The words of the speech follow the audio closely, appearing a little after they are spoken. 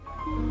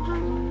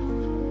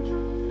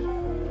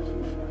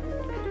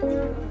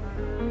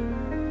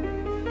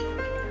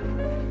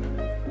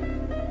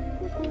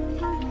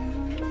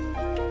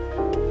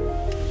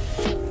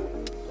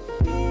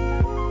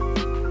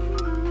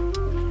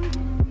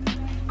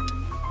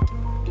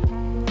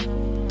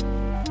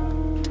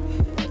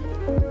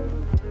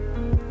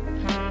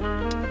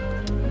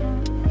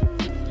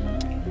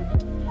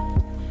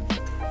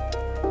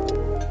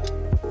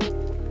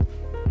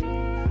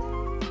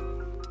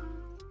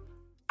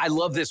I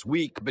love this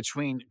week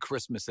between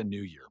Christmas and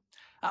New Year.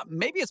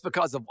 Maybe it's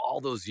because of all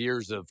those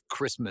years of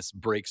Christmas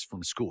breaks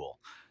from school.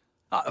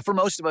 For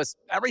most of us,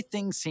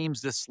 everything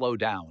seems to slow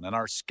down and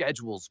our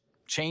schedules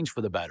change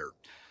for the better.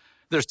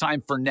 There's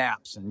time for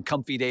naps and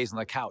comfy days on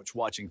the couch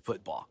watching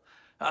football.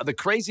 The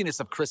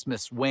craziness of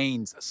Christmas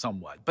wanes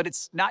somewhat, but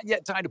it's not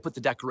yet time to put the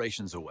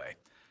decorations away.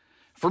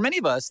 For many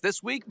of us,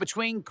 this week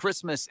between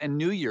Christmas and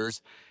New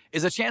Year's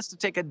is a chance to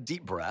take a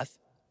deep breath,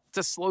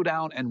 to slow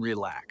down and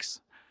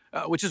relax.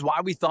 Which is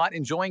why we thought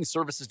enjoying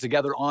services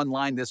together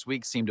online this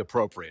week seemed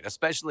appropriate,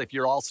 especially if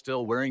you're all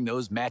still wearing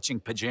those matching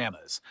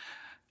pajamas.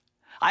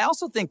 I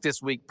also think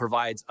this week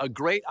provides a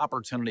great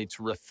opportunity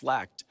to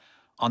reflect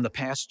on the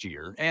past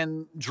year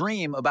and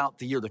dream about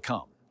the year to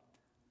come.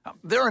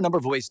 There are a number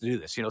of ways to do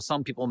this.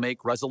 Some people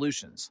make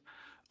resolutions.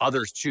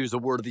 Others choose a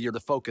word of the year to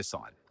focus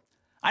on.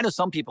 I know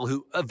some people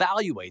who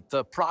evaluate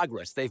the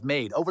progress they've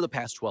made over the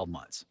past 12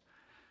 months.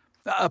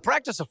 A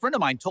practice a friend of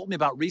mine told me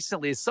about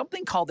recently is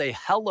something called a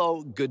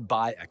hello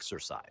goodbye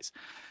exercise.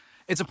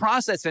 It's a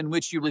process in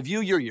which you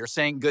review your year,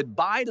 saying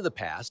goodbye to the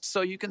past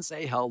so you can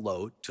say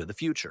hello to the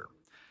future.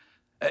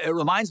 It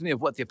reminds me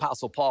of what the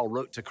Apostle Paul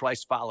wrote to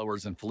Christ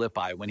followers in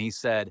Philippi when he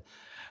said,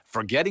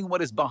 "Forgetting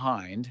what is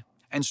behind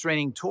and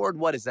straining toward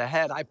what is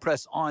ahead, I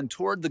press on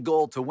toward the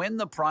goal to win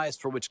the prize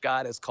for which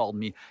God has called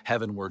me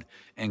heavenward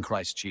in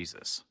Christ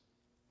Jesus."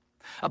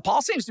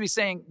 Paul seems to be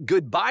saying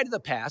goodbye to the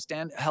past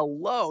and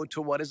hello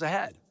to what is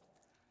ahead.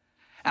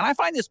 And I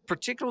find this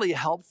particularly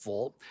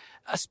helpful,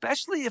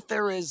 especially if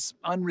there is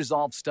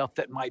unresolved stuff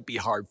that might be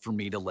hard for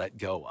me to let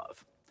go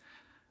of.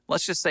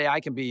 Let's just say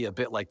I can be a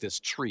bit like this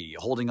tree,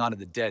 holding on to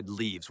the dead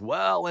leaves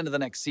well into the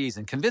next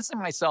season, convincing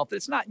myself that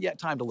it's not yet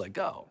time to let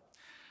go.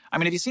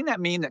 Have you seen that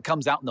meme that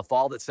comes out in the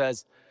fall that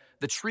says,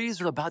 "The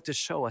trees are about to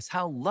show us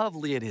how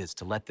lovely it is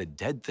to let the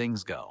dead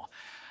things go"?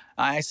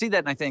 I see that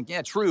and I think,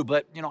 yeah, true,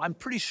 but I'm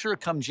pretty sure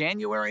come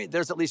January,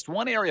 there's at least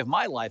one area of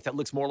my life that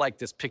looks more like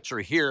this picture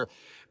here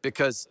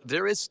because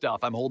there is stuff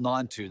I'm holding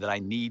on to that I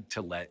need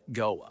to let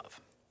go of.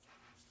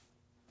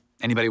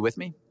 Anybody with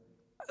me?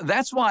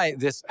 That's why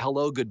this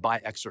hello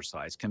goodbye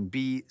exercise can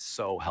be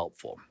so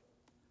helpful.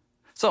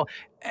 So,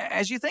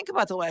 as you think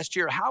about the last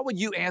year, how would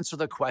you answer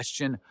the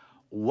question,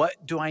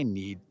 what do I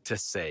need to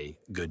say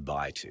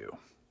goodbye to?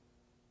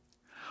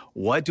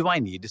 What do I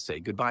need to say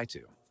goodbye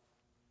to?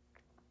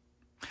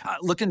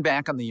 Looking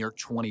back on the year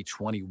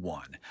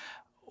 2021,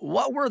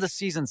 what were the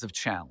seasons of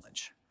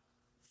challenge?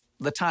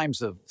 The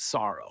times of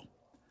sorrow?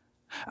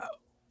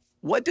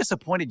 What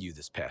disappointed you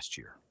this past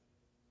year?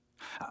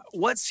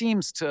 What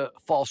seems to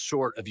fall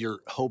short of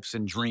your hopes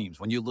and dreams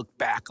when you look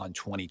back on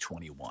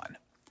 2021?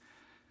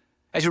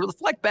 As you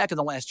reflect back in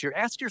the last year,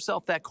 ask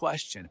yourself that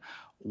question.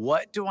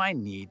 What do I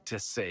need to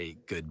say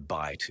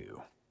goodbye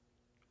to?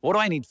 What do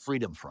I need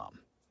freedom from?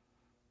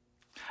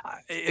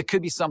 It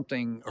could be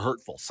something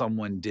hurtful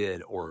someone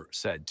did or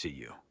said to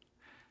you.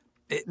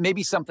 It may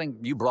be something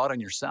you brought on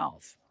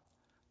yourself.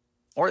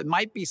 Or it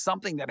might be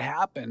something that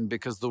happened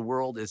because the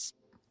world is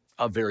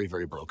a very,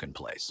 very broken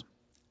place.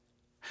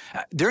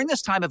 During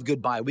this time of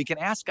goodbye, we can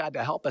ask God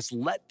to help us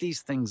let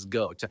these things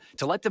go,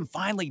 to let them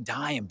finally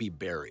die and be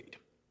buried.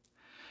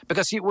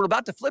 Because we're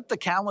about to flip the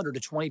calendar to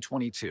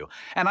 2022.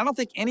 And I don't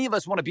think any of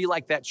us want to be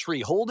like that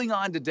tree holding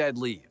on to dead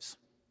leaves.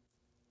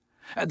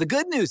 The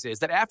good news is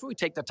that after we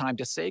take the time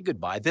to say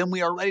goodbye, then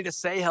we are ready to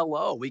say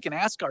hello. We can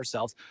ask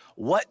ourselves,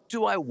 what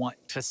do I want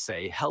to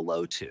say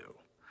hello to?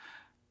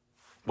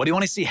 What do you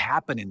want to see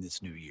happen in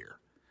this new year?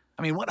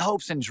 What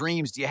hopes and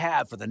dreams do you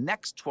have for the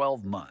next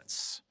 12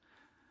 months?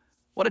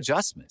 What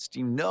adjustments do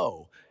you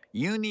know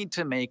you need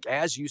to make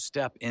as you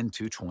step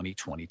into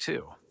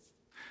 2022?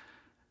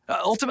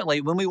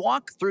 Ultimately, when we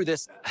walk through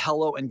this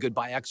hello and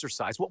goodbye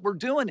exercise, what we're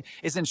doing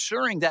is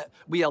ensuring that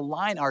we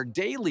align our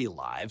daily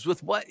lives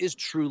with what is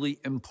truly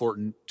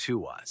important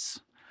to us.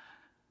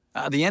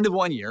 The end of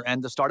one year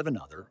and the start of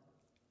another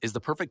is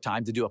the perfect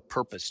time to do a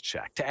purpose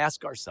check, to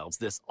ask ourselves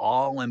this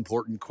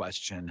all-important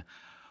question,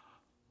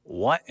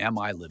 what am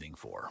I living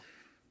for?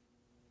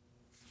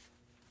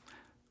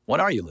 What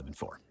are you living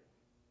for?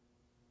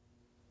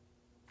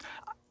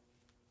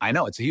 I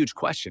know it's a huge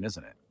question,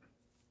 isn't it?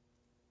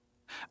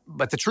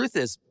 But the truth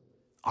is,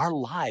 our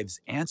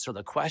lives answer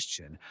the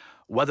question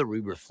whether we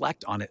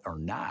reflect on it or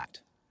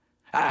not.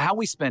 How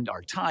we spend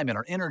our time and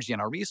our energy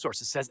and our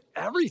resources says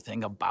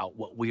everything about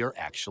what we are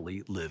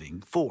actually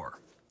living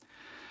for.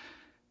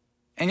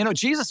 And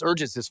Jesus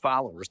urges his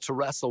followers to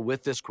wrestle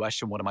with this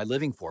question, what am I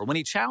living for? When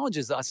he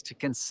challenges us to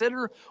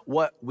consider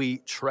what we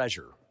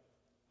treasure.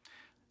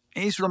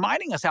 And he's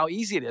reminding us how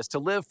easy it is to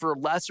live for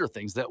lesser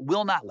things that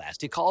will not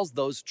last. He calls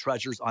those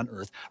treasures on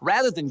earth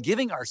rather than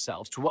giving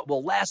ourselves to what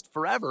will last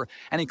forever.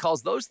 And he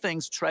calls those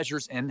things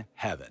treasures in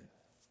heaven.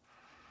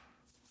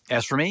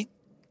 As for me,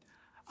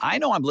 I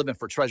know I'm living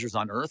for treasures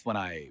on earth when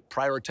I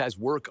prioritize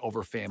work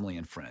over family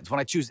and friends, when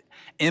I choose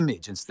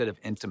image instead of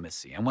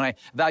intimacy, and when I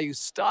value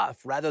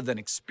stuff rather than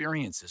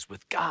experiences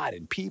with God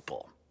and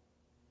people.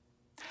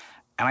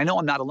 And I know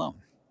I'm not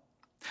alone.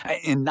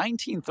 In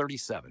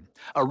 1937,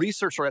 a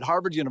researcher at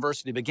Harvard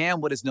University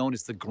began what is known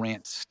as the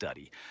Grant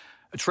Study.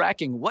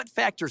 tracking what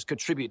factors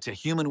contribute to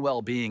human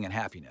well-being and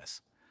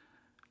happiness.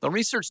 The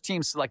research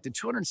team selected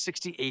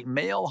 268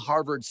 male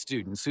Harvard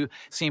students who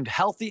seemed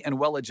healthy and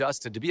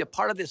well-adjusted to be a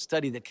part of this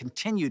study that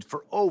continued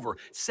for over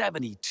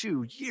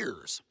 72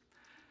 years.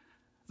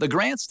 The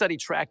grant study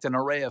tracked an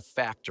array of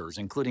factors,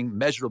 including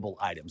measurable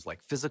items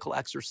like physical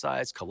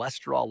exercise,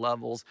 cholesterol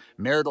levels,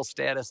 marital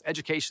status,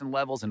 education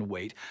levels, and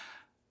weight,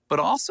 but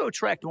also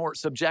tracked more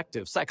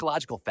subjective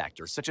psychological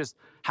factors, such as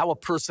how a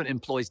person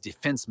employs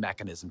defense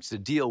mechanisms to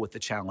deal with the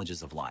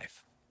challenges of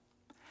life.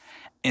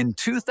 In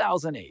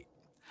 2008,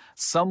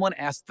 someone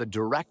asked the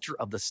director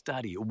of the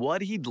study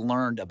what he'd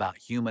learned about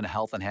human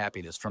health and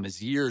happiness from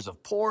his years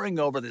of poring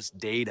over this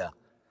data.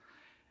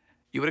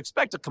 You would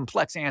expect a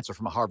complex answer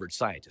from a Harvard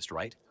scientist,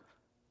 right?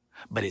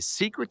 But his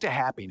secret to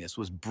happiness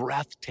was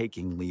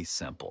breathtakingly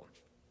simple.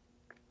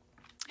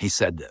 He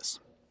said this: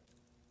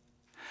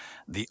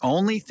 "The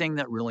only thing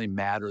that really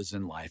matters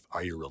in life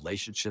are your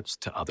relationships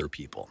to other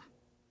people."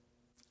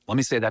 Let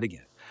me say that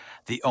again.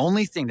 The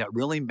only thing that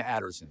really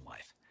matters in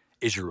life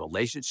is your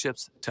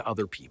relationships to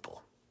other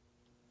people.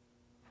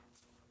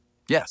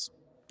 Yes,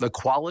 the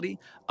quality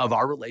of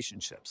our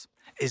relationships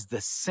is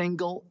the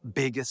single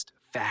biggest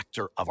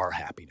factor of our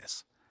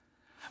happiness,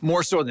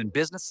 more so than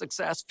business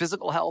success,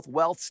 physical health,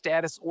 wealth,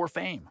 status, or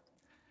fame.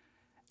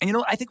 And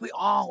I think we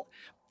all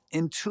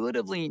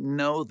intuitively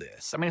know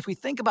this. I mean, if we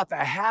think about the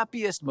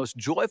happiest, most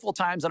joyful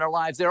times in our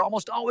lives, they're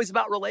almost always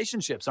about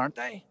relationships, aren't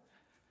they?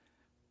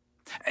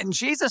 And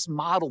Jesus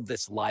modeled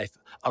this life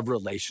of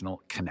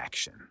relational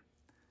connection.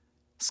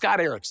 Scott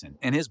Erickson,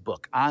 in his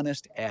book,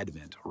 Honest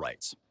Advent,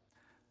 writes,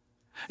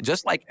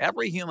 "Just like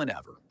every human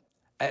ever,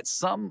 at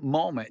some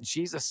moment,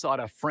 Jesus sought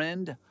a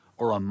friend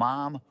or a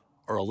mom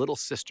or a little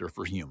sister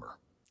for humor,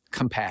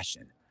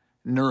 compassion,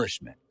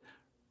 nourishment,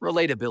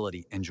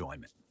 relatability,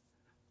 enjoyment.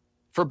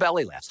 For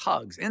belly laughs,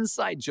 hugs,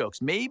 inside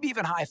jokes, maybe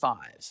even high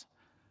fives.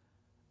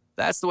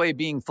 That's the way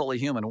being fully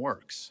human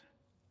works.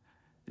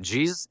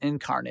 Jesus'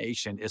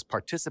 incarnation is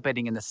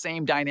participating in the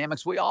same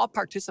dynamics we all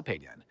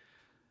participate in,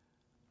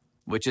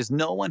 which is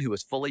no one who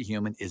is fully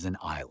human is an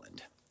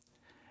island.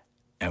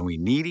 And we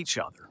need each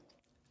other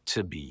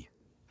to be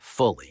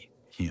fully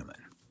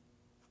human."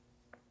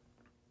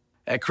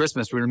 At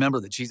Christmas, we remember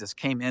that Jesus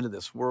came into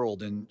this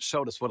world and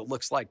showed us what it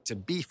looks like to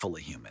be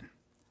fully human.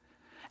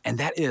 And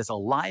that is a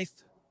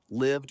life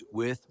lived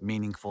with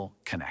meaningful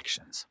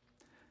connections.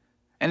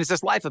 And it's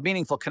this life of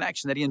meaningful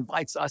connection that he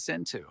invites us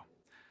into.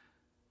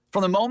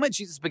 From the moment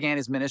Jesus began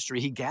his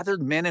ministry, he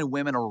gathered men and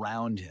women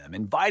around him,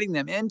 inviting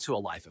them into a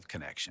life of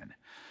connection.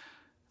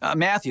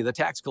 Matthew, the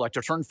tax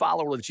collector turned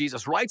follower of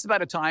Jesus, writes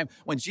about a time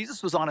when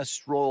Jesus was on a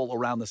stroll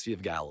around the Sea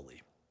of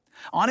Galilee.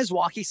 On his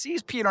walk, he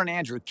sees Peter and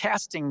Andrew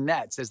casting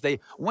nets as they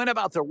went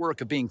about their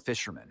work of being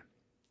fishermen.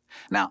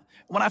 Now,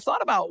 when I've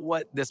thought about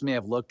what this may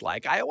have looked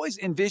like, I always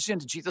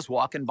envisioned Jesus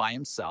walking by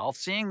himself,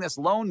 seeing this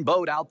lone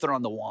boat out there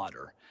on the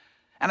water.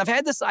 And I've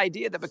had this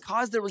idea that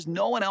because there was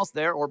no one else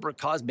there, or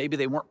because maybe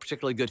they weren't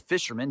particularly good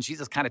fishermen,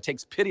 Jesus kind of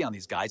takes pity on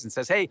these guys and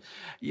says, "Hey,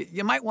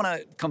 you might want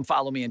to come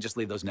follow me and just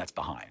leave those nets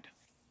behind."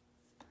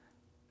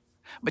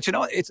 But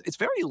it's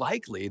very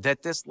likely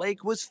that this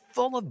lake was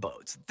full of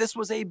boats. This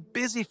was a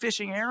busy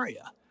fishing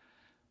area.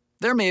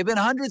 There may have been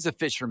hundreds of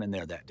fishermen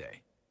there that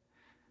day.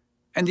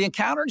 And the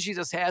encounter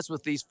Jesus has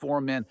with these four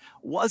men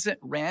wasn't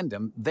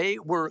random. They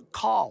were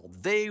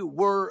called. They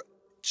were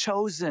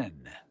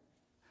chosen.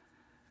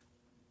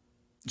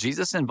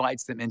 Jesus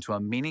invites them into a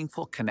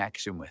meaningful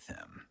connection with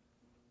him.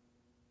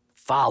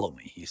 "Follow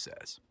me," he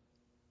says.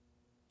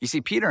 You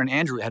see, Peter and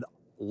Andrew had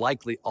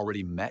likely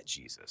already met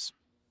Jesus.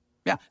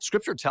 Yeah,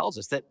 Scripture tells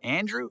us that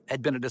Andrew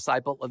had been a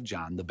disciple of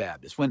John the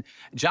Baptist. When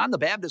John the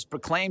Baptist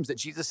proclaims that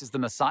Jesus is the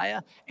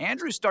Messiah,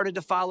 Andrew started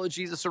to follow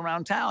Jesus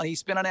around town. He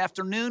spent an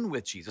afternoon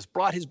with Jesus,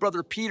 brought his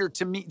brother Peter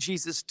to meet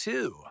Jesus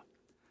too.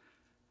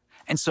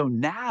 And so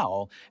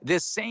now,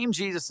 this same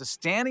Jesus is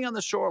standing on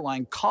the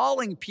shoreline,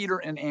 calling Peter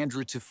and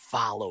Andrew to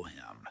follow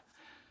him.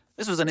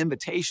 This was an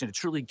invitation to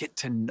truly get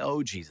to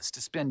know Jesus,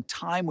 to spend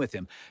time with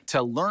him,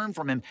 to learn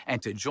from him,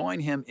 and to join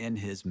him in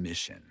his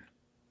mission.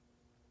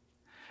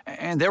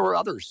 And there were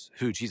others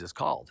who Jesus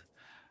called.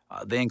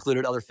 They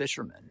included other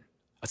fishermen,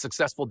 a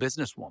successful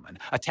businesswoman,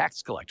 a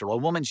tax collector, a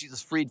woman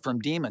Jesus freed from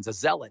demons, a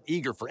zealot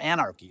eager for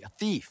anarchy, a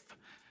thief.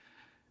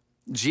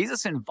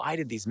 Jesus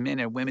invited these men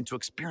and women to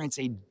experience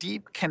a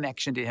deep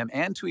connection to him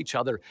and to each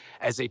other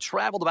as they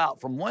traveled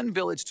about from one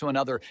village to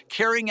another,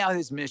 carrying out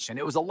his mission.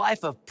 It was a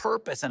life of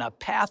purpose and a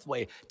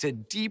pathway to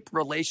deep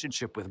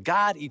relationship with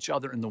God, each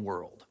other, and the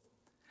world.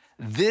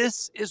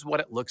 This is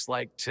what it looks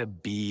like to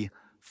be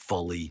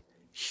fully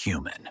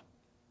human.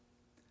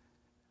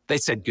 They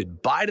said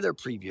goodbye to their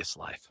previous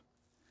life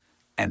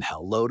and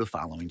hello to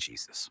following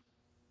Jesus.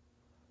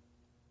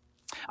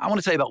 I want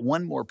to tell you about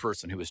one more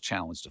person who was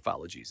challenged to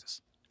follow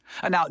Jesus.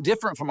 Now,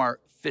 different from our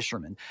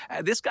fisherman,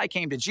 this guy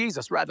came to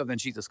Jesus rather than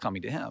Jesus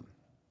coming to him.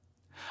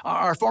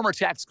 Our former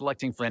tax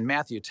collecting friend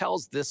Matthew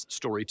tells this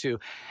story too,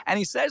 and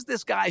he says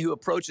this guy who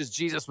approaches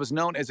Jesus was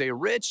known as a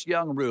rich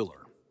young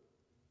ruler.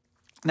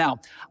 Now,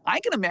 I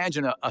can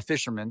imagine a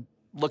fisherman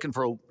looking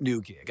for a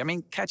new gig. I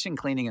mean, catching,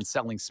 cleaning, and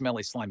selling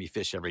smelly, slimy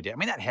fish every day. I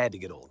mean, that had to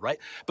get old, right?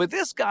 But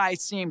this guy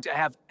seemed to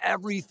have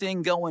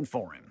everything going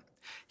for him.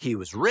 He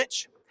was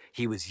rich,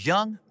 he was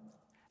young,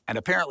 and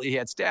apparently he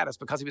had status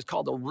because he was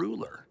called a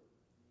ruler.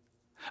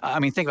 I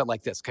mean, think of it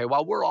like this, okay?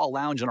 While we're all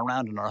lounging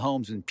around in our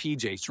homes in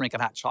PJs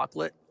drinking hot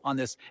chocolate on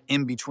this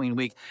in-between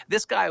week,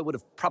 this guy would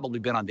have probably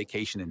been on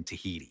vacation in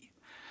Tahiti.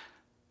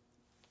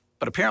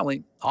 But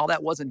apparently, all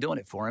that wasn't doing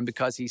it for him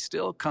because he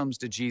still comes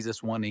to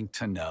Jesus wanting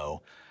to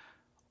know,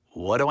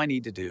 what do I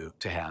need to do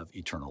to have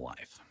eternal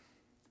life?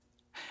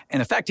 And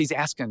in fact, he's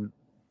asking,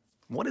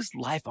 what is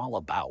life all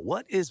about?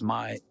 What is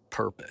my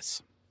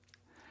purpose?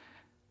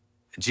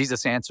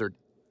 Jesus answered,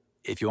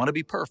 if you want to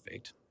be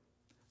perfect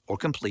or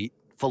complete,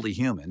 fully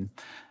human,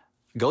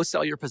 go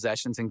sell your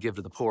possessions and give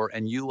to the poor,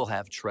 and you will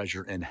have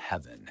treasure in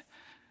heaven.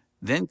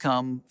 Then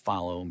come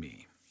follow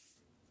me.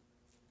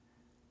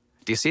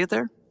 Do you see it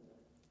there?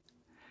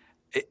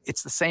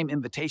 It's the same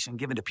invitation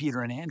given to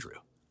Peter and Andrew.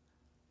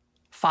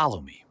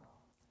 Follow me.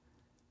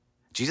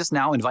 Jesus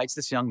now invites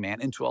this young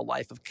man into a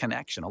life of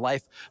connection, a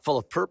life full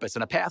of purpose,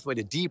 and a pathway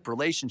to deep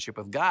relationship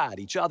with God,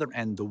 each other,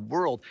 and the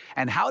world.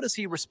 And how does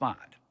he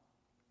respond?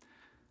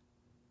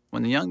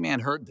 When the young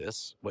man heard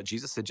this, what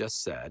Jesus had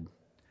just said,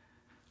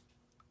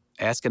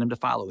 asking him to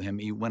follow him,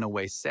 he went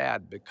away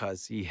sad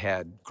because he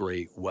had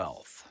great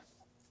wealth.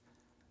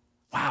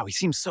 Wow, he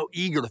seemed so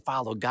eager to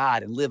follow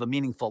God and live a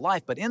meaningful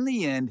life, but in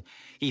the end,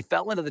 he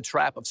fell into the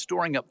trap of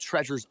storing up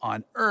treasures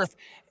on earth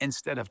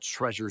instead of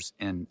treasures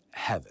in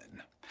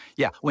heaven.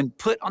 Yeah, when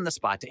put on the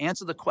spot to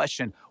answer the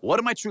question, what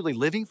am I truly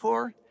living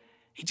for?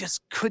 He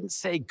just couldn't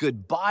say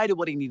goodbye to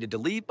what he needed to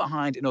leave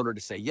behind in order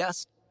to say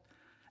yes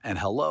and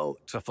hello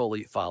to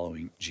fully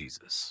following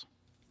Jesus.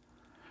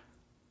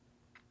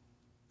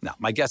 Now,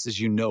 my guess is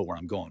you know where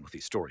I'm going with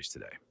these stories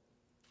today.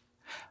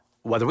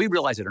 Whether we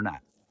realize it or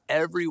not,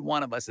 every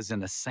one of us is in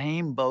the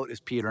same boat as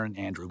Peter and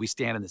Andrew. We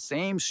stand in the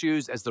same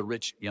shoes as the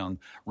rich young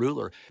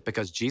ruler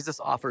because Jesus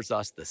offers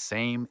us the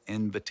same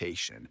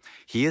invitation.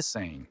 He is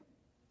saying,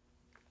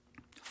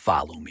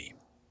 follow me.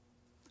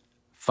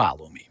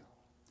 Follow me.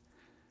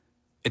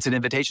 It's an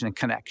invitation and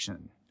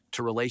connection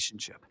to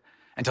relationship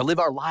and to live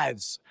our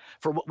lives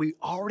for what we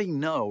already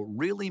know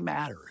really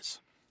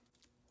matters.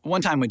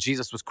 One time when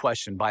Jesus was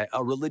questioned by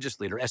a religious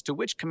leader as to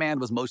which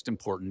command was most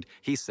important,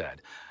 he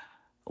said,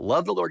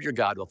 love the Lord your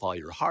God with all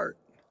your heart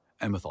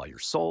and with all your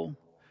soul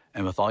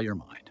and with all your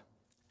mind.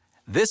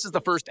 This is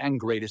the first and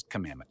greatest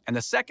commandment. And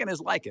the second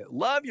is like it.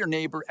 Love your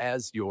neighbor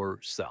as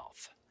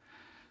yourself.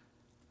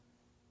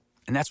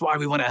 And that's why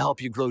we want to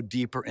help you grow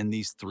deeper in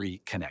these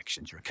three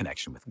connections. Your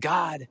connection with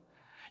God,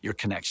 your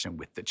connection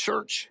with the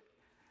church,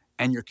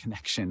 and your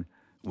connection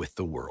with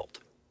the world.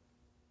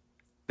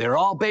 They're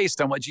all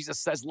based on what Jesus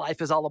says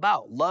life is all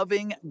about,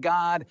 loving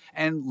God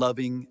and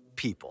loving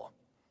people.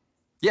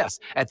 Yes,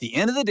 at the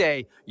end of the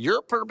day,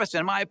 your purpose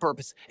and my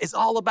purpose is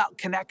all about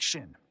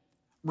connection,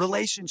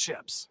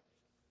 relationships.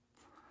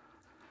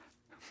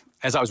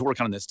 As I was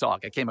working on this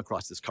talk, I came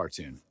across this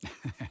cartoon.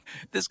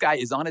 This guy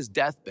is on his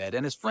deathbed,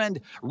 and his friend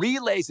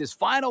relays his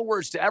final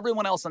words to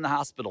everyone else in the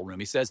hospital room.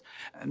 He says,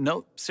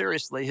 no,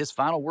 seriously, his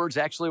final words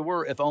actually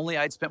were, if only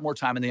I'd spent more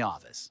time in the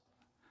office.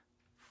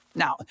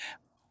 Now,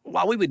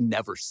 while we would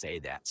never say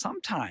that,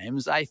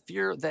 sometimes I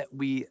fear that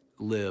we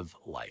live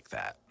like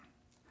that.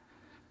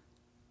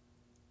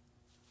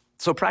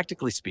 So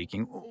practically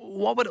speaking,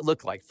 what would it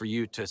look like for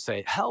you to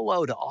say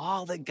hello to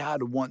all that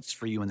God wants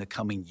for you in the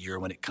coming year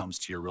when it comes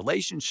to your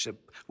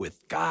relationship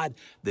with God,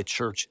 the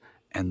church,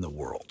 and the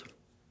world?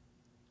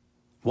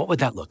 What would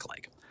that look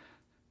like?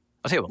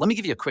 I'll tell you what, let me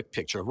give you a quick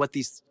picture of what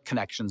these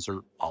connections are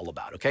all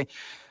about, okay?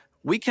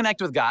 We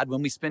connect with God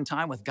when we spend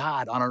time with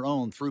God on our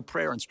own through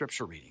prayer and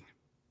scripture reading.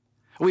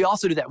 We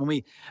also do that when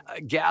we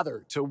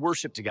gather to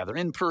worship together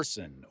in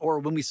person or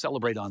when we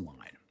celebrate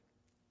online.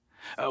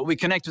 We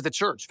connect with the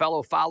church,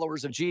 fellow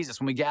followers of Jesus,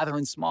 when we gather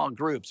in small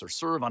groups or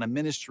serve on a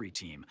ministry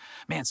team.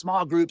 Man,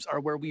 small groups are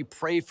where we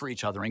pray for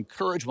each other,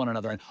 encourage one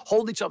another, and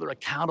hold each other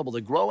accountable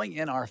to growing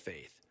in our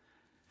faith.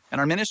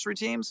 And our ministry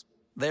teams,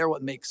 they are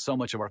what makes so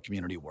much of our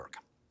community work.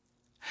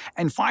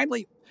 And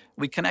finally,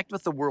 we connect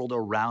with the world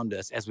around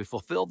us as we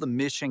fulfill the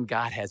mission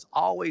God has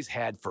always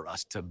had for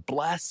us to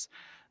bless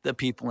the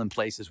people and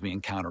places we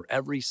encounter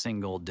every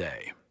single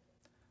day.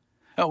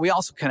 We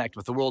also connect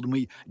with the world when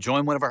we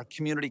join one of our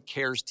community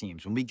cares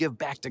teams, when we give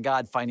back to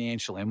God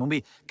financially, and when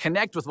we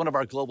connect with one of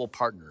our global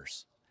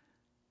partners.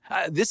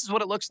 This is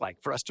what it looks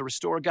like for us to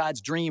restore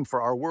God's dream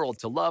for our world,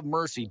 to love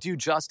mercy, do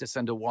justice,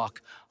 and to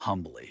walk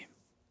humbly.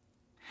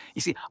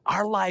 You see,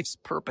 our life's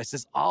purpose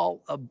is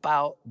all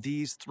about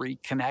these three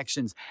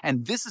connections,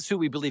 and this is who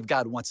we believe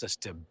God wants us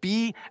to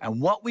be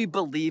and what we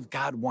believe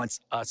God wants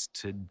us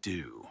to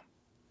do.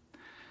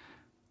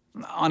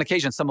 On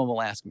occasion, someone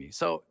will ask me,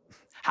 so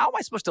how am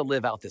I supposed to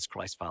live out this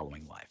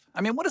Christ-following life?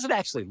 I mean, what does it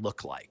actually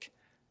look like?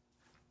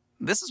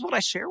 This is what I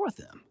share with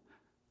them.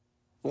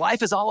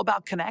 Life is all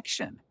about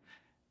connection.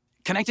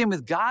 Connecting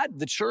with God,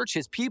 the church,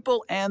 his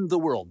people, and the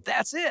world.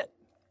 That's it.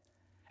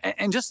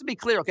 And just to be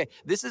clear, okay,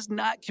 this is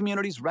not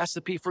Community's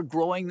recipe for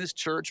growing this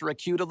church or a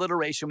cute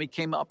alliteration we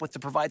came up with to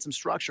provide some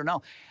structure.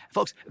 No,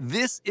 folks,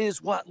 this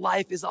is what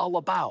life is all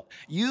about.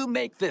 You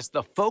make this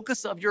the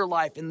focus of your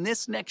life in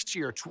this next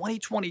year,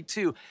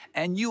 2022,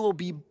 and you will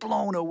be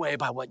blown away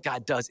by what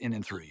God does in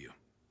and through you.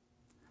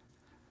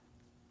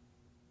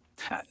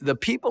 The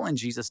people in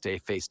Jesus' day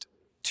faced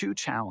two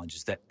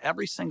challenges that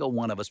every single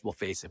one of us will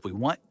face if we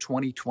want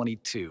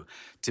 2022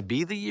 to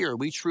be the year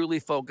we truly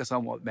focus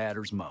on what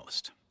matters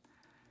most.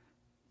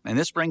 And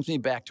this brings me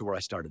back to where I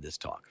started this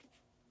talk.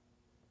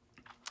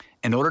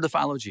 In order to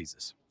follow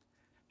Jesus,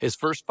 his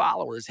first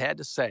followers had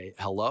to say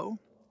hello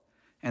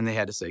and they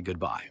had to say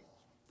goodbye.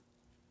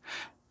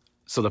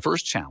 So the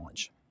first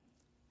challenge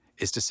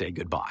is to say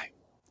goodbye.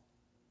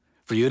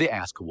 For you to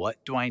ask,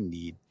 what do I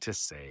need to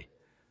say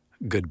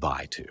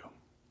goodbye to?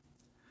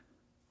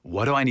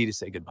 What do I need to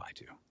say goodbye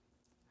to?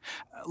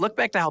 Look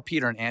back to how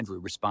Peter and Andrew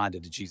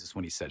responded to Jesus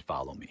when he said,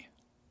 follow me.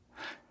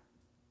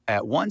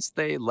 At once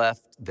they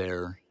left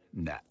their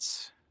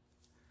nets.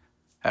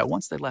 Now,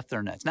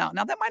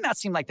 that might not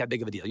seem like that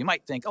big of a deal. You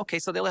might think, okay,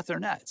 so they left their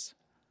nets.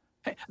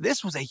 Hey,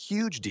 this was a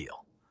huge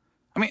deal.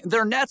 I mean,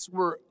 their nets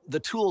were the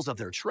tools of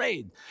their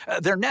trade.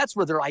 Their nets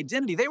were their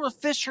identity. They were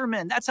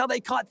fishermen. That's how they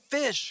caught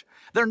fish.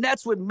 Their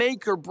nets would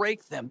make or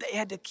break them. They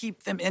had to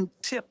keep them in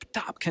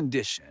tip-top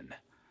condition.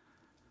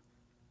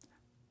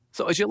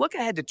 So as you look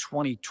ahead to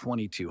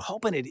 2022,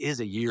 hoping it is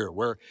a year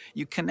where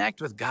you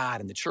connect with God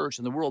and the church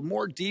and the world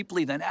more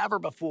deeply than ever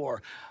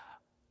before,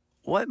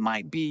 what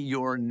might be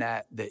your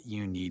net that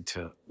you need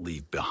to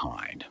leave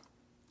behind?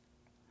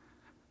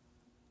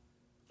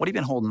 What have you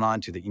been holding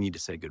on to that you need to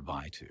say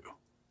goodbye to?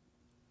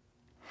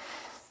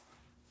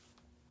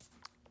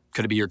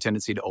 Could it be your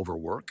tendency to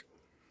overwork?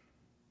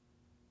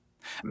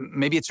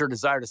 Maybe it's your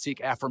desire to seek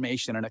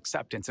affirmation and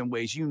acceptance in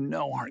ways you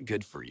know aren't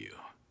good for you.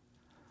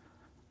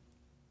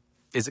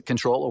 Is it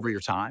control over your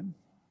time?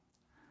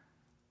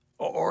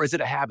 Or is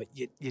it a habit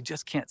you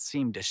just can't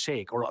seem to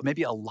shake? Or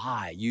maybe a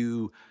lie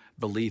you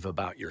believe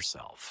about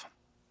yourself?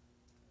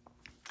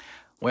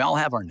 We all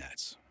have our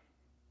nets.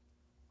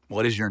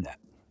 What is your net?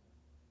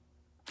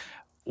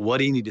 What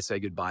do you need to say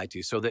goodbye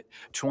to so that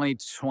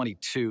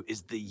 2022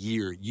 is the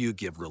year you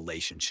give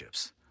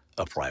relationships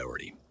a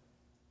priority?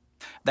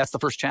 That's the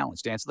first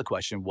challenge, to answer the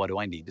question, what do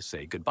I need to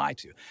say goodbye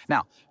to?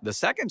 Now, the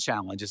second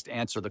challenge is to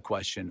answer the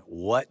question,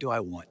 what do I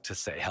want to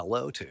say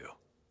hello to?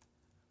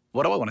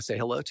 What do I want to say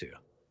hello to?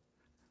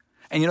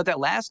 And that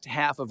last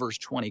half of verse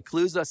 20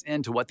 clues us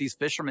into what these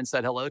fishermen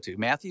said hello to.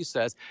 Matthew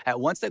says, at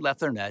once they left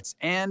their nets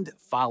and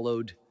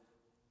followed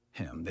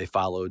him. They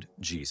followed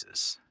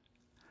Jesus.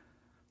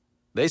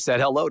 They said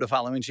hello to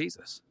following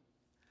Jesus.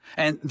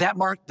 And that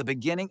marked the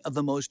beginning of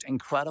the most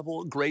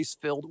incredible,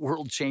 grace-filled,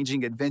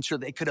 world-changing adventure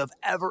they could have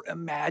ever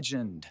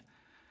imagined.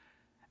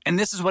 And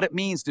this is what it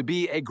means to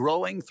be a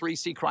growing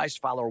 3C Christ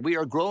follower. We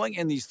are growing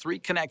in these three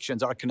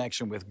connections, our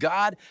connection with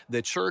God,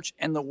 the church,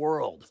 and the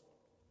world.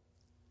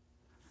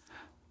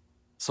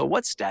 So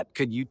what step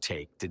could you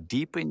take to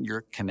deepen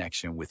your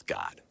connection with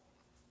God?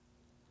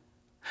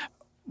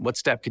 What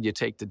step could you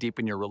take to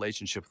deepen your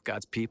relationship with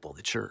God's people,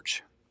 the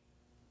church?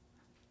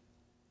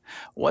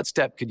 What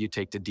step could you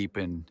take to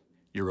deepen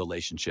your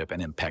relationship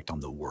and impact on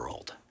the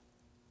world?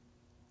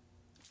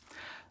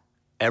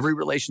 Every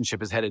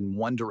relationship is headed in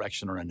one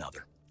direction or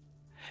another.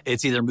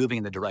 It's either moving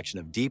in the direction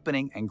of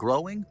deepening and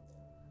growing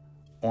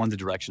or in the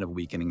direction of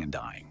weakening and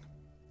dying.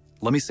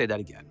 Let me say that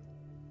again.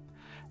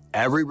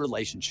 Every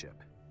relationship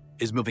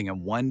is moving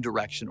in one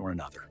direction or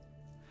another.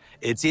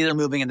 It's either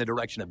moving in the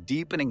direction of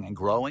deepening and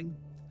growing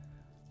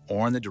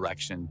or in the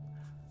direction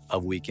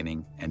of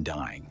weakening and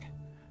dying.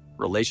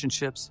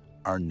 Relationships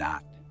are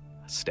not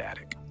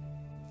static.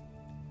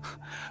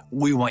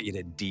 We want you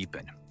to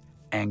deepen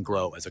and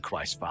grow as a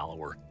Christ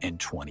follower in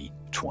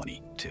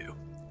 2022.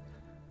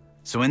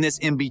 So in this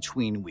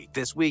in-between week,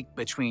 this week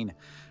between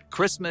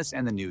Christmas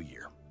and the New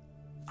Year,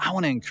 I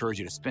want to encourage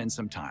you to spend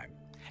some time,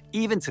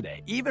 even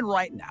today, even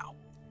right now,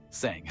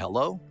 saying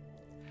hello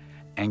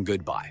and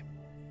goodbye.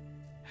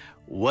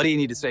 What do you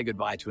need to say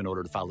goodbye to in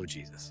order to follow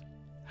Jesus?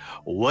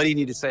 What do you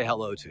need to say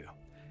hello to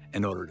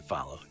in order to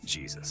follow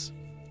Jesus?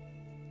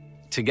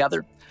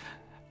 Together,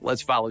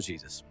 let's follow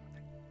Jesus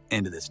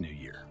into this new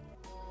year.